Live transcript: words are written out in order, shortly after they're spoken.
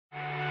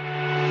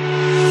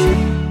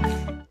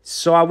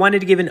So I wanted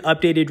to give an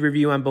updated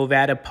review on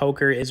Bovada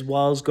Poker as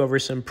well as go over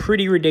some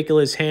pretty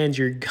ridiculous hands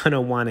you're going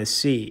to want to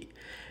see.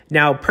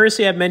 Now,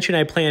 personally, I've mentioned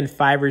I play on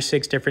 5 or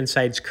 6 different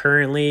sites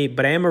currently,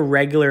 but I am a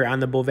regular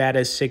on the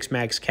Bovada 6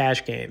 Max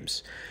Cash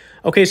games.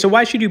 Okay, so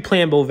why should you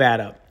play on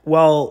Bovada?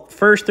 Well,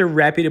 first, they're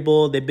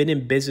reputable. They've been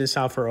in business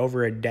now for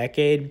over a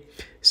decade.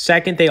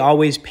 Second, they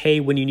always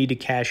pay when you need to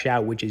cash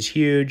out, which is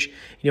huge.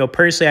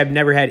 Personally, I've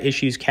never had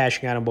issues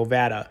cashing out on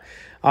Bovada.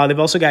 They've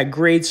also got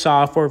great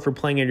software for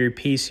playing on your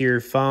PC or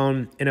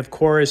phone. And of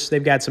course,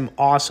 they've got some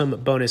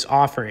awesome bonus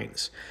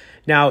offerings.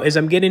 Now, as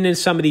I'm getting into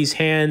some of these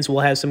hands, we'll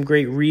have some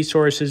great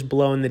resources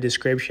below in the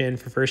description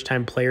for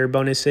first-time player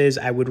bonuses.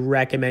 I would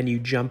recommend you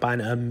jump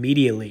on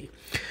immediately.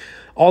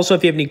 Also,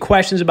 if you have any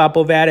questions about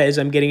Bovada as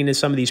I'm getting into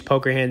some of these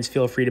poker hands,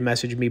 feel free to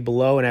message me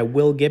below and I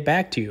will get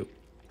back to you.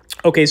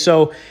 Okay,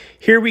 so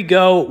here we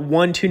go.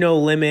 1 to no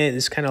limit.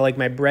 This is kind of like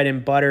my bread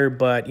and butter,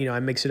 but I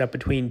mix it up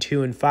between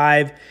 2 and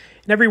 5.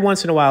 And every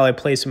once in a while, I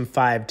play some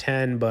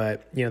 5-10,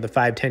 but, the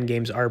 5-10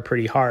 games are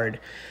pretty hard.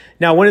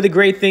 Now, one of the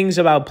great things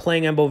about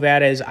playing on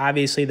Bovada is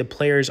obviously the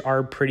players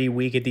are pretty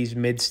weak at these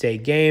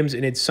mid-stake games,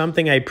 and it's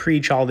something I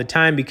preach all the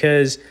time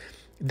because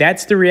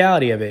that's the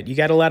reality of it. You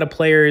got a lot of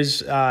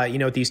players,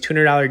 at these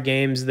 $200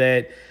 games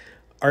that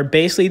are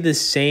basically the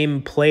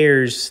same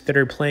players that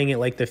are playing at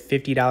like the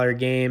 $50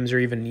 games or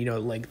even,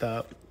 like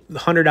the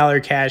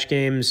 $100 cash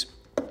games.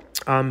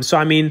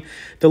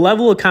 The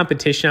level of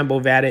competition on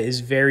Bovada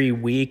is very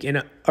weak.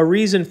 And a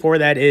reason for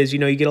that is,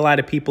 you get a lot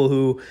of people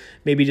who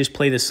maybe just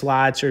play the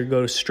slots or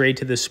go straight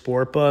to the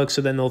sport book.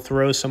 So then they'll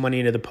throw some money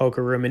into the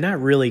poker room and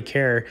not really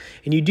care.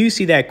 And you do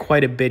see that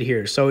quite a bit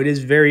here. So it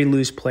is very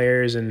loose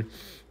players. And,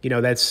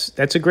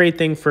 that's a great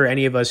thing for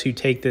any of us who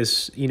take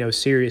this,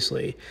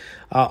 seriously.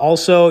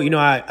 Also,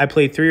 I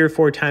play 3 or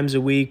 4 times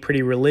a week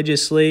pretty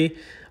religiously.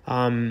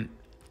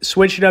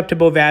 Switched it up to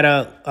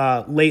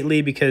Bovada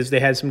lately because they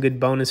had some good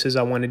bonuses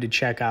I wanted to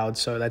check out,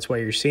 so that's why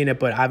you're seeing it.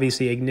 But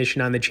obviously,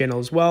 Ignition on the channel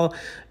as well,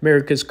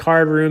 America's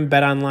Card Room,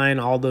 Bet Online,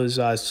 all those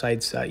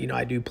sites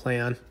I do play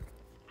on.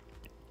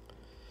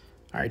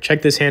 All right,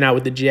 check this hand out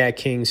with the Jack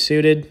King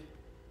suited.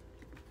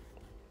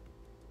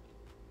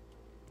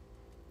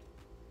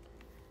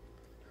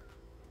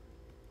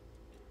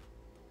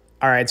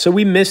 All right, so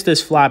we missed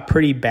this flop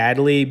pretty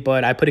badly,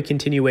 but I put a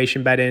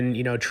continuation bet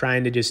in,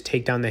 trying to just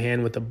take down the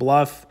hand with a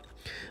bluff.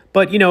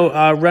 But,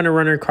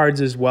 runner cards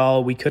as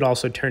well. We could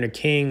also turn a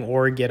king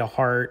or get a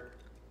heart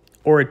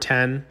or a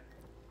 10.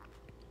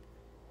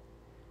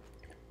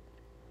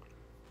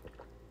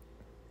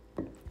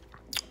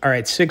 All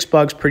right,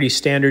 $6, pretty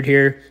standard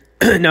here.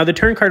 Now, the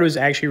turn card was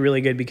actually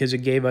really good because it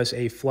gave us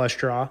a flush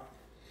draw.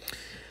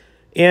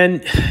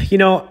 And,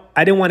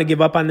 I didn't want to give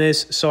up on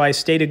this, so I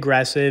stayed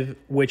aggressive,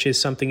 which is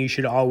something you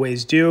should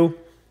always do.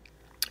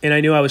 And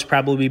I knew I was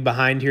probably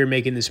behind here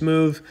making this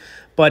move.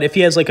 But if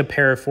he has like a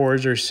pair of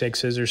 4s or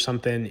 6s or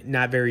something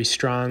not very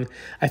strong,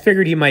 I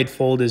figured he might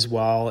fold as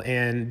well.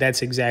 And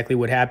that's exactly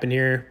what happened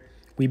here.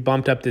 We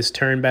bumped up this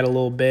turn bet a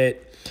little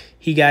bit.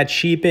 He got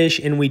sheepish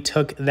and we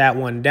took that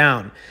one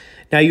down.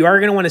 Now, you are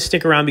going to want to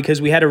stick around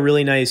because we had a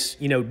really nice,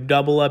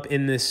 double up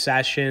in this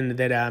session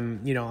that,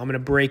 I'm going to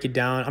break it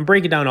down. I'm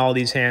breaking down all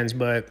these hands,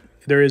 but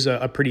there is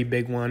a pretty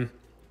big one.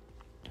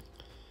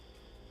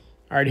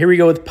 All right, here we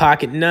go with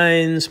pocket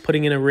 9s,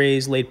 putting in a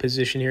raise late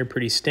position here,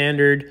 pretty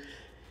standard.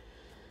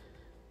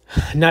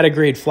 Not a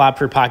great flop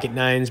for pocket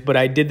 9s, but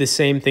I did the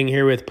same thing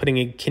here with putting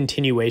a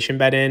continuation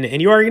bet in.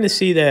 And you are going to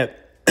see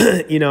that,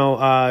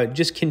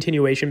 just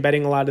continuation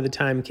betting a lot of the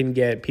time can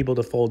get people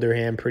to fold their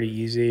hand pretty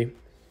easy,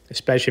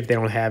 especially if they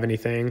don't have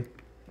anything.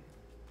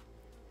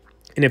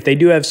 And if they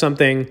do have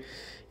something,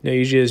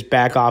 you just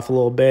back off a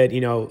little bit.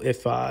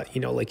 If,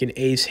 like an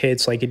ace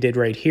hits like it did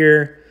right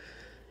here.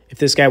 If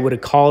this guy would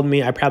have called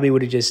me, I probably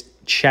would have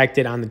just checked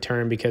it on the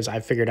turn because I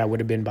figured I would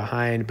have been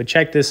behind. But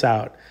check this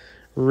out.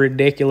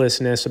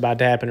 Ridiculousness about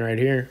to happen right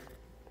here.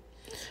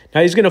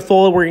 Now he's going to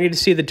fold. We're going to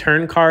see the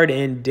turn card.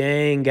 And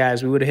dang,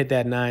 guys, we would have hit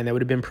that 9. That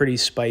would have been pretty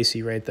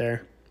spicy right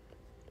there.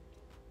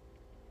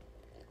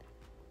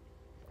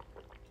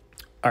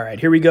 All right,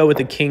 here we go with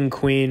the king,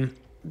 queen.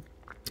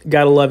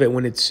 Got to love it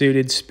when it's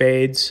suited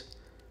spades.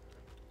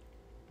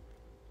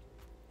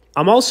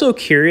 I'm also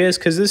curious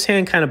because this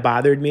hand kind of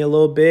bothered me a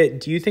little bit.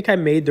 Do you think I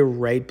made the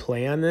right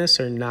play on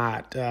this or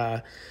not?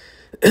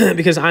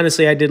 Because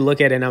honestly, I did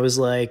look at it and I was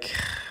like,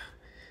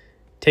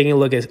 taking a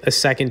look at a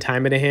second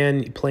time at a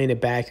hand, playing it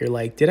back, you're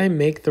like, did I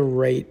make the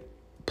right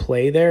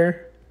play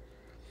there?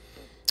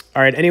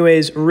 All right,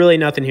 anyways, really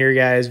nothing here,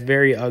 guys.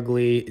 Very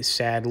ugly,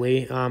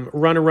 sadly.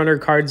 Runner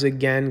cards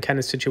again kind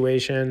of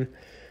situation.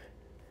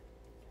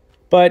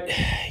 But,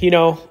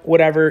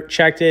 whatever.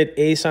 Checked it.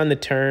 Ace on the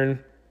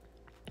turn.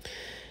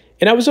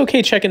 And I was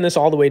okay checking this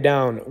all the way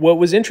down. What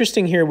was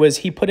interesting here was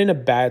he put in a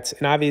bet,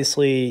 and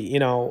obviously,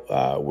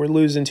 we're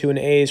losing to an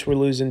ace, we're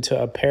losing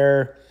to a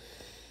pair.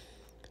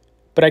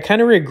 But I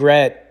kind of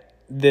regret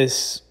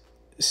this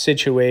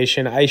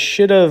situation. I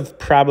should have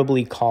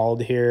probably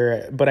called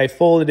here, but I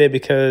folded it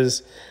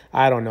because,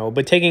 I don't know.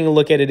 But taking a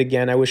look at it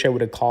again, I wish I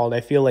would have called.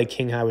 I feel like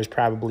king high was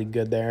probably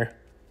good there.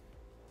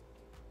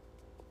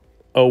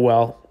 Oh,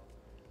 well.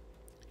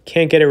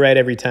 Can't get it right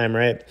every time,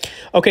 right?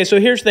 Okay, so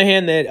here's the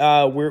hand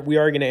that we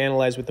are going to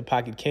analyze with the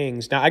pocket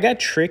kings. Now, I got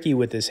tricky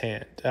with this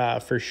hand,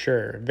 for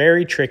sure.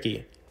 Very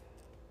tricky.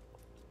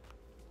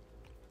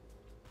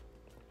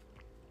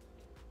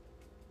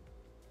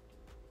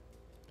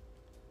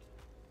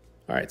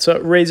 All right, so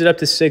raise it up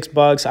to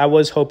 $6. I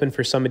was hoping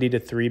for somebody to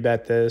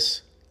 3-bet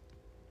this.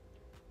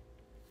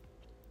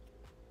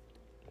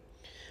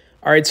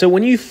 All right, so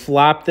when you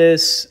flop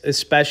this,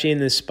 especially in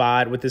this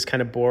spot with this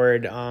kind of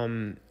board,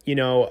 you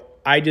know,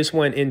 I just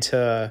went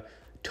into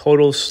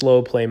total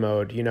slow play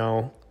mode, you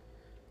know.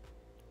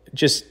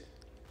 Just,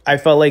 I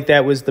felt like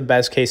that was the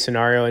best case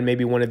scenario, and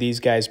maybe one of these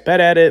guys bet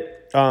at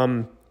it.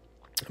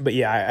 But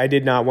yeah, I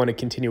did not want a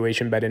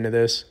continuation bet into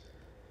this.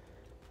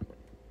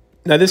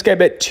 Now, this guy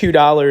bet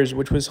 $2,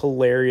 which was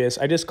hilarious.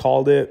 I just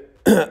called it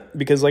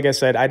because, like I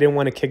said, I didn't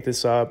want to kick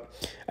this up.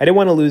 I didn't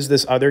want to lose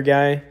this other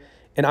guy.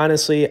 And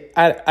honestly,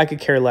 I could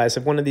care less.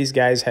 If one of these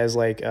guys has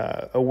like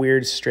a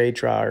weird straight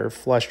draw or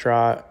flush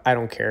draw, I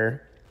don't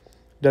care.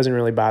 It doesn't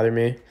really bother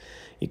me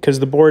because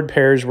the board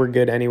pairs were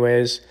good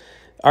anyways.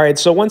 All right,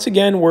 so once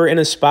again, we're in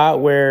a spot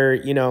where,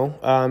 you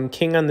know,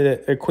 queen on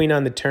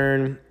the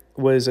turn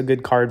was a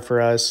good card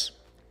for us.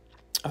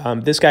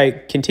 This guy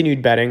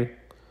continued betting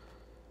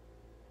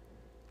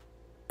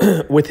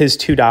with his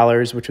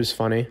 $2, which was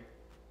funny.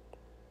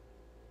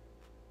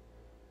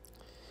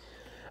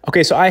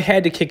 Okay, so I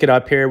had to kick it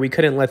up here. We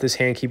couldn't let this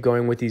hand keep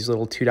going with these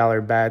little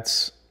 $2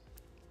 bets.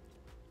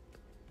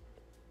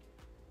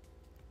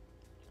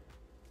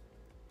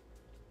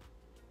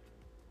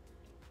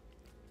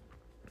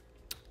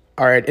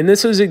 All right, and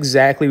this was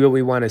exactly what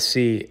we want to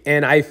see.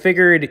 And I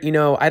figured, you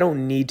know, I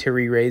don't need to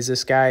re-raise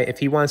this guy. If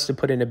he wants to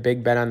put in a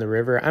big bet on the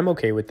river, I'm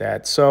okay with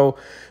that. So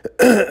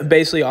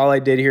basically all I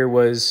did here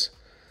was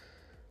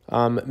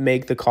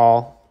make the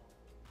call.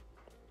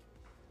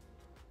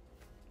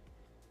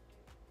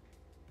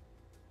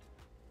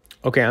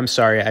 Okay, I'm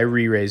sorry. I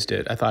re-raised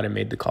it. I thought I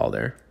made the call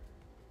there.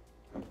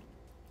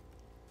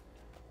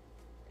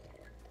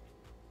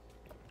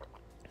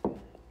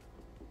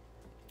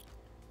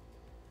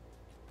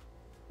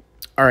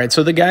 All right,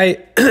 so the guy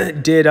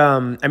did,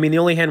 I mean, the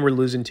only hand we're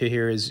losing to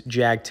here is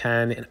Jack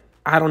 10, and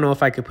I don't know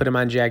if I could put him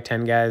on Jack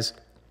 10, guys.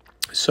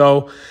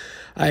 So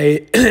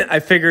I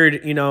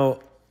figured, you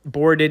know,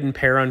 board didn't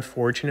pair,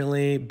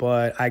 unfortunately,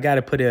 but I got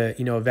to put a,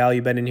 you know, a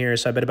value bet in here,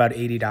 so I bet about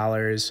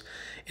 $80.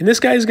 And this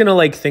guy's going to,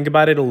 like, think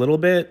about it a little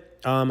bit.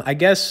 I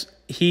guess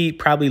he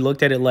probably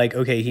looked at it like,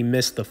 okay, he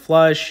missed the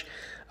flush.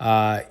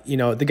 You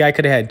know, the guy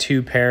could have had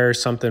 2 pair,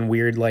 something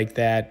weird like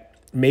that.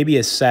 Maybe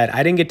a set.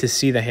 I didn't get to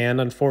see the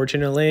hand,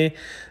 unfortunately,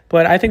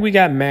 but I think we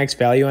got max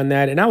value on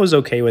that, and I was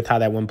okay with how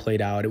that one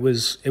played out. It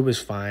was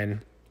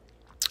fine.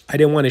 I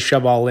didn't want to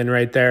shove all in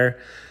right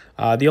there.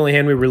 The only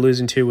hand we were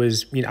losing to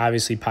was, you know,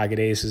 obviously pocket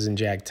aces and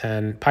Jack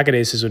 10. Pocket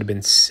aces would have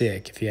been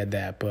sick if he had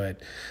that, but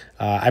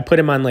I put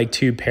him on like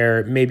 2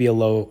 pair, maybe a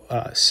low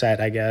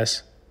set, I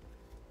guess.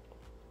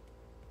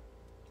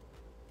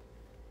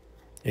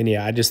 And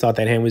yeah, I just thought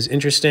that hand was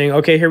interesting.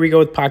 Okay, here we go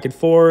with pocket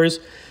 4s.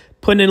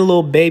 Putting in a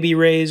little baby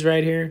raise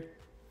right here.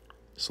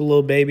 Just a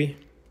little baby.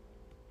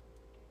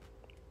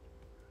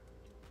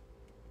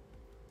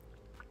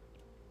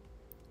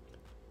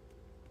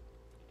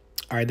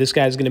 All right, this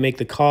guy's going to make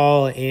the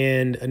call,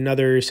 and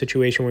another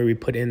situation where we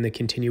put in the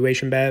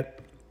continuation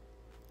bet.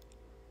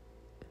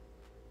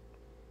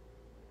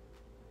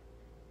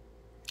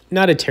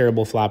 Not a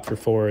terrible flop for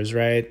 4s,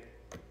 right?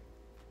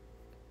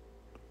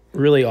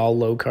 Really all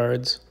low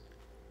cards.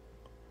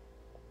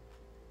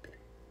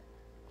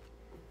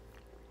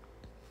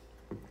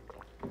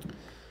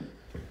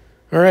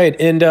 All right,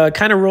 and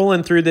kind of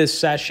rolling through this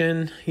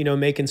session, you know,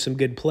 making some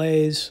good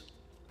plays.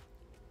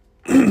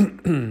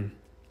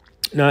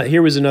 Now,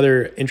 here was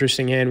another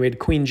interesting hand. We had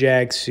Queen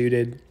Jack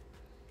suited.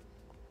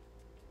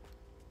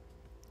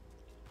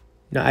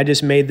 Now, I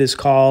just made this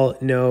call,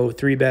 no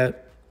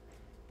 3-bet,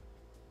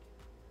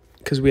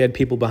 because we had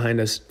people behind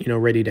us, you know,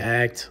 ready to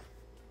act.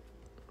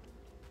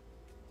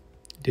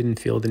 Didn't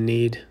feel the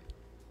need.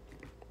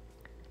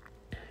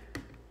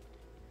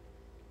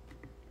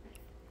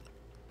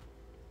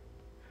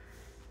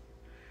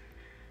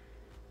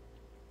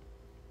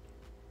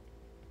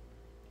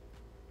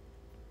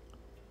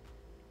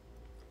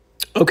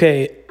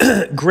 Okay,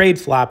 great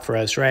flop for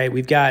us, right?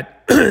 We've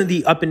got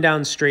the up and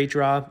down straight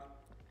draw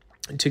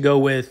to go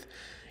with,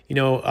 you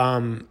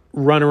know,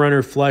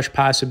 runner flush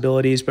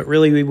possibilities, but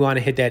really we want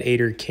to hit that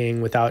 8 or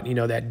king without, you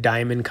know, that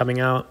diamond coming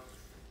out.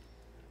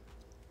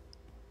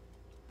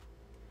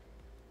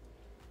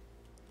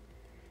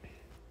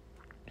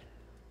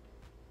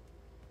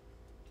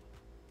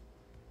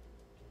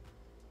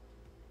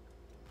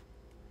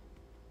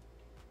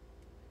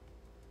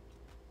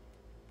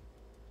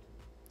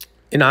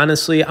 And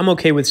honestly, I'm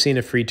okay with seeing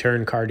a free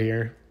turn card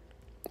here.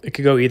 It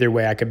could go either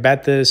way. I could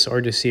bet this or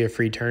just see a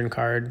free turn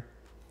card.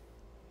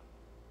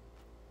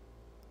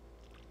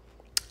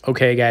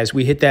 Okay, guys,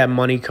 we hit that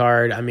money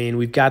card. I mean,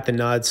 we've got the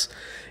nuts.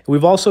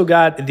 We've also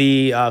got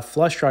the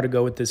flush draw to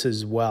go with this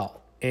as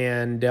well.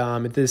 And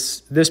at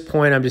this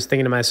point, I'm just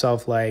thinking to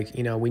myself, like,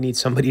 you know, we need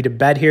somebody to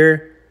bet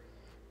here.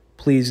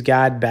 Please,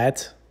 God,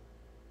 bet.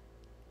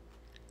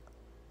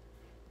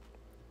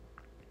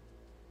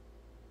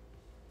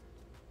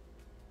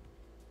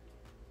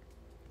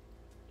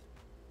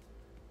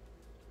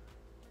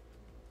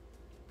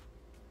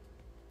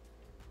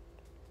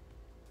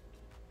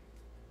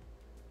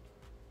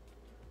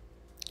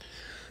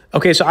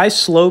 Okay, so I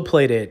slow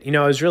played it. You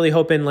know, I was really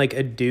hoping like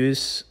a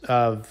deuce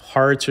of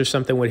hearts or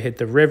something would hit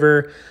the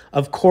river.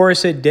 Of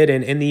course it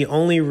didn't. And the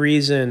only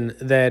reason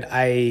that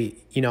I,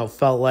 you know,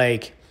 felt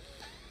like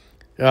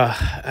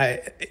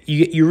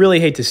you really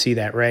hate to see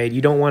that, right? You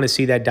don't want to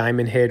see that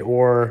diamond hit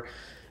or,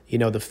 you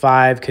know, the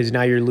 5 because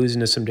now you're losing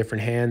to some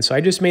different hands. So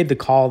I just made the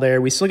call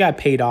there. We still got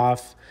paid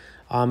off.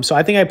 So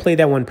I think I played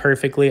that one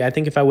perfectly. I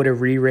think if I would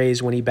have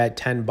re-raised when he bet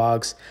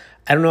 $10,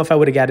 I don't know if I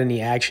would have got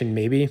any action,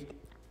 maybe.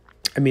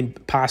 I mean,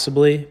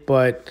 possibly,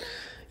 but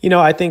you know,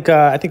 I think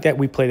that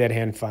we play that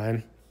hand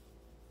fine.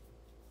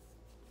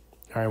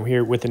 All right, we're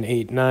here with an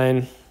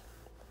 8-9,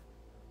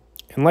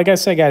 and like I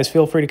said, guys,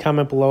 feel free to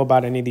comment below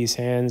about any of these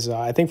hands.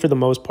 I think for the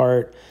most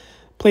part,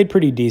 played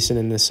pretty decent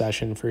in this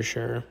session for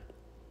sure.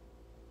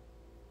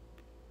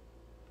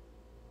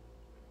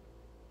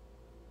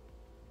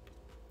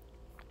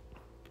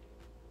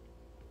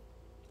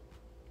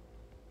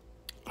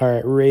 All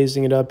right,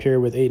 raising it up here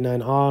with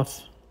 8-9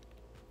 off.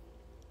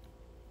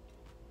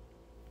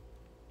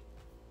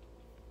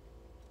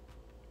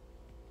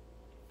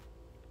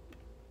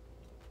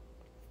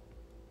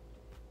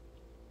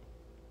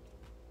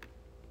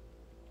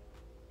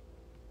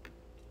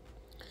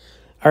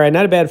 All right,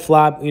 not a bad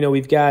flop. You know,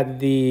 we've got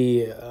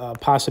the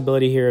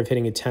possibility here of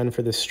hitting a 10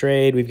 for the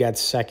straight. We've got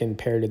second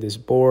pair to this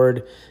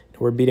board.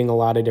 We're beating a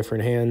lot of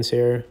different hands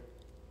here,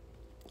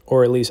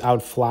 or at least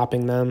out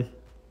flopping them.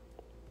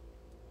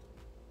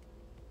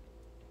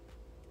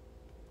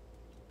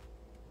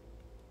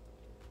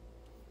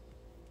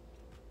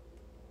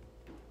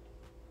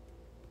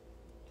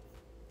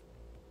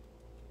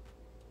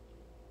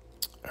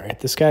 All right,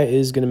 this guy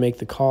is going to make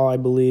the call, I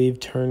believe.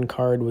 Turn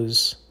card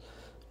was,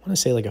 I want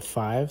to say like a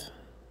 5.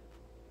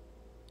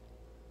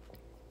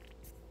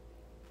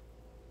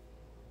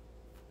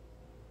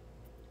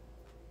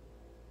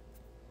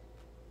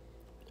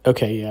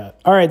 Okay, yeah.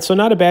 All right, so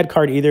not a bad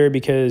card either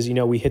because, you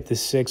know, we hit the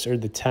 6 or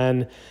the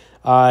 10.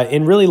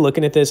 And really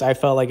looking at this, I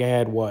felt like I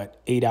had,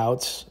 what, 8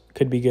 outs?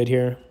 Could be good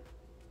here.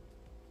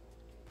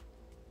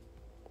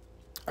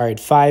 All right,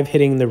 5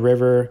 hitting the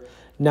river.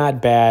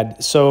 Not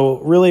bad. So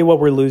really what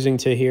we're losing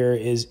to here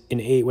is an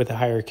 8 with a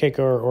higher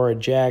kicker or a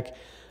jack.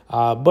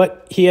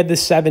 But he had the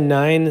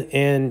 7-9,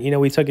 and, you know,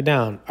 we took it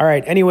down. All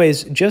right,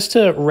 anyways, just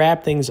to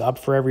wrap things up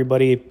for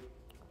everybody,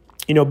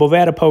 you know,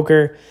 Bovada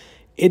Poker,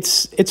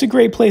 it's a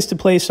great place to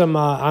play some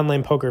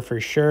online poker for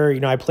sure. You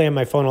know, I play on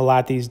my phone a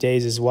lot these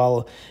days as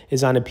well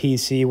as on a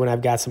PC when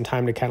I've got some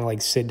time to kind of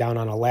like sit down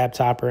on a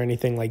laptop or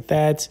anything like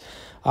that.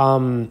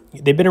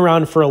 They've been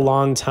around for a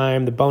long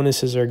time. The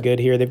bonuses are good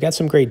here. They've got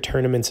some great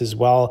tournaments as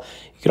well.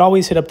 You could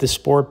always hit up the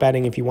sport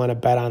betting if you want to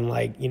bet on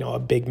like, you know, a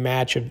big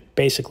match of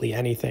basically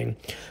anything.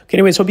 Okay,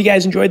 anyways, hope you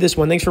guys enjoyed this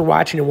one. Thanks for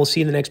watching, and we'll see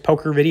you in the next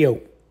poker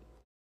video.